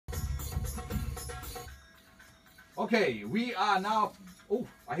Okay, we are now... Oh,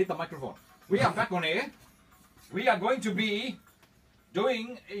 I hit the microphone. We are back on air. We are going to be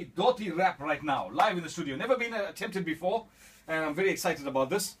doing a Dhoti rap right now, live in the studio. Never been attempted before, and I'm very excited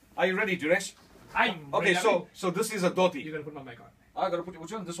about this. Are you ready, Duresh? Okay, so this is a Dhoti. You're going to put my mic on. I got to put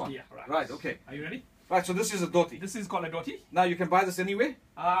which one? This one? Yeah, right. Right, okay. Are you ready? Right, so this is a Dhoti. This is called a Dhoti. Now you can buy this anywhere?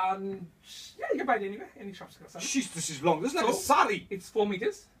 Yeah, you can buy it anywhere. Any shops. Sheesh, this is long. This is like a sari. It's 4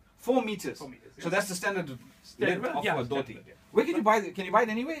 meters. 4 meters. 4 meters. Yes. So that's the standard length of a Dhoti. Standard, yeah. Where can you buy it? Can you buy it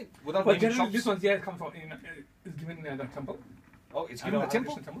anywhere without But going to generally, shops? this one's come from is given in the temple. Oh, it's given in the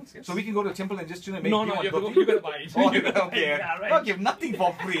temple? Temples, yes. So we can go to the temple and just make No, Dhoti? you're going to buy it. Oh, okay. Yeah, right. Don't give nothing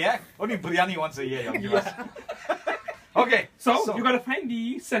for free, eh? Only biryani once a year. Give us. Okay. So you got to find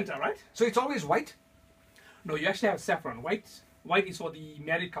the center, right? So it's always white? No, you actually have saffron. White is for the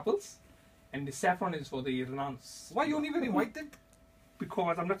married couples, and the saffron is for the renounced. Why are you only wearing white then?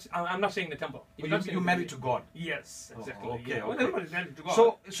 Because I'm not saying the temple. You're married to God. Yes, exactly. Oh, okay, yeah. Well, okay. everybody's married to God.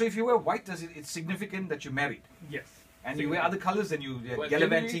 So if you wear white, it's significant that you're married? Yes. And you wear other colors, then you're Well,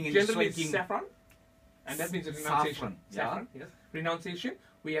 gallivanting and you're generally swanking. it's saffron, and that means renunciation. Saffron, yes. Renunciation.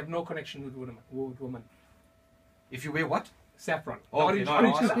 We have no connection with woman. If you wear what? Saffron. Oh, okay, no,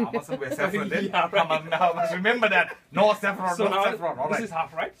 I mustn't wear saffron then. Yeah, right. Now I must remember that. No saffron, So no now saffron. All this right. is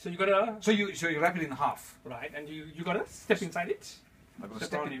half, right? So you gotta So you wrap it in half. right, and you gotta step inside it. I'm gonna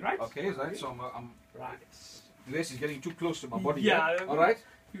Step on it, right? Okay, right. So I'm Right. this is getting too close to my body. Yeah. All right.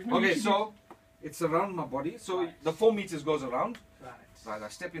 You Okay, should so it's around my body. So Right. the 4 meters goes around. do- right. Right. I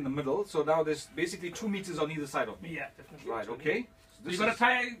step in the middle. So now there's basically 2 meters on either side of me. Yeah, definitely. Right. Okay. So So you gotta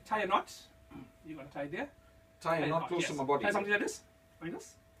tie a knot. You gotta tie there. tie a knot close yes. to my body. Tie something like this. Like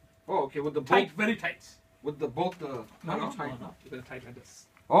this. Oh, okay. With the both. Tight, very tight. With the both the. No, how no, you tie no, it? no. You gotta tie it like this.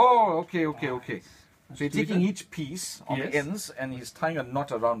 Oh, okay, okay, Right. okay. So you're taking each piece on the Yes. ends and he's tying a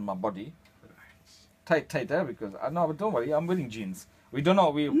knot around my body. Right. Tight, because no, but don't worry, I'm wearing jeans. We don't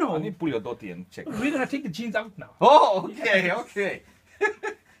know. No. I need to pull your Dhoti and check. We're gonna take the jeans out now. Oh, okay, okay.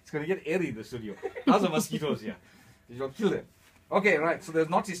 It's gonna get airy in the studio. How's the mosquitoes here? You'll kill them. Okay, right. So the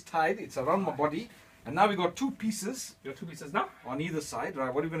knot is tied. It's around my body, and now we got 2 pieces You got 2 pieces now. on either side.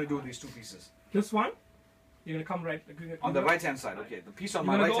 Right. What are we gonna do with these 2 pieces? This one, you're gonna come right On the right hand side. Okay. The piece on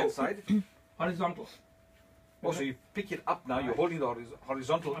my You're gonna right hand go side. horizontal. Oh, so you pick it up now. You're Right. holding the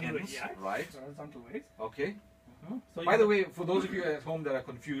horizontal On the way, ends. yeah. Right. Horizontal ways. Okay. So By the way, for those of you at home that are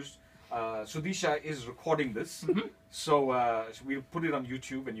confused, Sudisha is recording this, so we'll put it on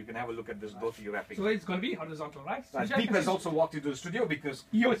YouTube and you can have a look at this Dhoti rapping. so it's gonna be horizontal, right? So Deep has also walked into the studio because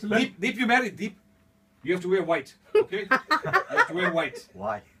you Deep, you married Deep. You have to wear white, okay? You have to wear white.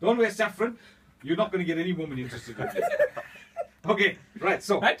 Why? Don't wear saffron. You're not going to get any woman interested in it. Okay, right.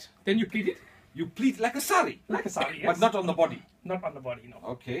 So right. Then you pleat it you pleat like a sari, like a sari, yes. but not on the body. Not on the body, no.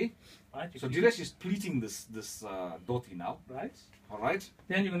 Okay. Right. you So pleat Dinesh is pleating this Dhoti now. it, right. All right.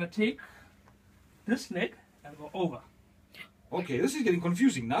 Then you're gonna take this leg and go over. Okay, this is getting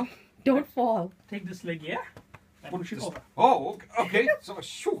confusing now. Don't fall. Take this leg here and push it This- over. Oh, okay. Okay. So,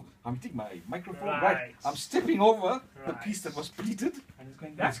 shoo, I'm taking my microphone. Right. Right. I'm stepping over the Right. piece that was pleated. And it's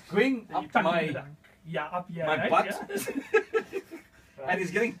going back. It's going Then you up tuck it in my, the back. Yeah, up here. my right? butt, Yeah. and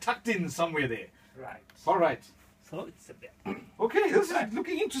it's getting tucked in somewhere there. Right. All right. So it's a bit. Okay, this is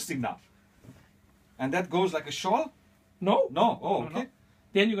looking interesting now. And that goes like a shawl? No. No. Oh, No, okay. no.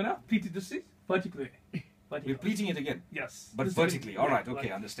 Then you're gonna pleat it this way, vertically. We're pleating it again, Yes. but This is vertically. All right. yeah, Okay,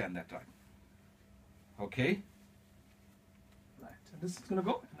 I understand that. Right. Okay. Right. And this is gonna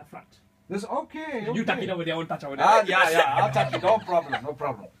go in the front. This okay. You tuck okay. it over there, I won't touch over there. Ah, yeah. I'll touch it. No problem. No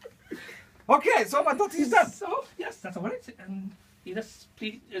problem. Okay, so my Dhoti is done. So yes, that's all right. And you just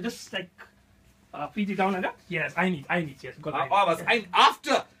pleat, just like pleat it down like that. Yes, I need. Yes, got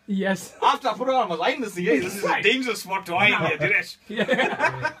After Yes. I put it on, I was eyeing this again. This is a Right. dangerous spot to eye here, Dinesh.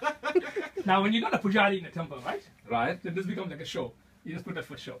 Yeah. Now, when you got a pujari in a temple, right? Right. Then this becomes like a show. You just put that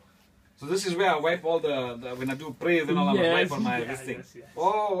for show. So this is where I wipe all the when I do prayers and all, I Yes, wipe on my yeah, this thing. yes, yes.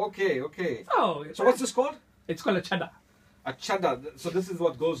 Oh, okay, okay. Oh, So what's this called? It's called a chada. A chada. So this is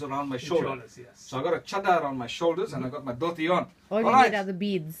what goes around my shoulder. Shoulders, yes. So I got a chada around my shoulders and I got my Dhoti on. All you All right. need are the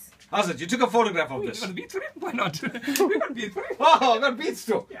beads. How's it? You took a photograph of You this. got beads for it? Why not? We got beads for it. Oh, I got beads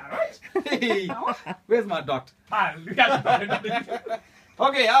too. Yeah, right. Hey, where's my dot? Ah, we got it.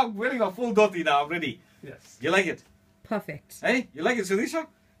 Okay, I'm wearing a full Dhoti now. I'm ready. Yes. You like it? Perfect. Hey, you like it, Sudisha?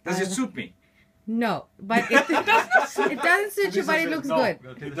 Does it suit me? No, but it doesn't suit you, but it looks good.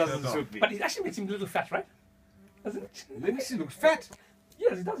 It doesn't suit me. But it actually makes him a little fat, right? Doesn't it? Let me see. Looks fat.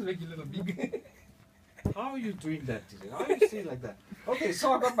 Yes, it does make you a little big. How are you doing that today? How are you saying like that? Okay,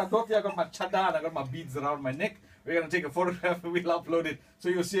 so I got my Dhoti, I got my chada, and I got my beads around my neck. We're going to take a photograph and we'll upload it so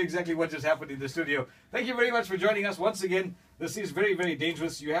you'll see exactly what just happened in the studio. Thank you very much for joining us once again. This is very, very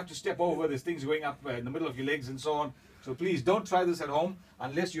dangerous. You have to step over. There's things going up in the middle of your legs and so on. So please don't try this at home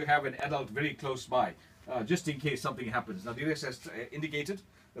unless you have an adult very close by, just in case something happens. Now, Dinesh has indicated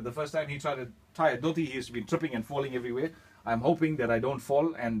that the first time he tried to tie a dhoti, he's been tripping and falling everywhere. I'm hoping that I don't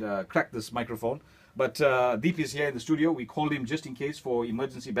fall and crack this microphone. But Deep is here in the studio. We called him just in case for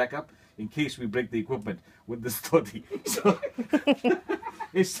emergency backup, in case we break the equipment with this dhoti. So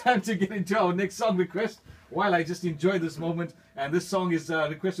it's time to get into our next song request while I just enjoy this moment. And this song is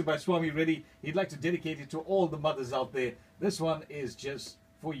requested by Swami Reddy. He'd like to dedicate it to all the mothers out there. This one is just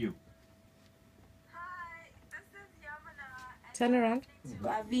for you. Hi, this is Yamuna. Turn around.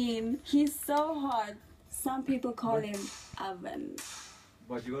 Avin. He's so hot. Some people call him Avin.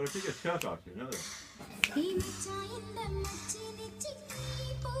 But you gotta take your shirt off, you know that.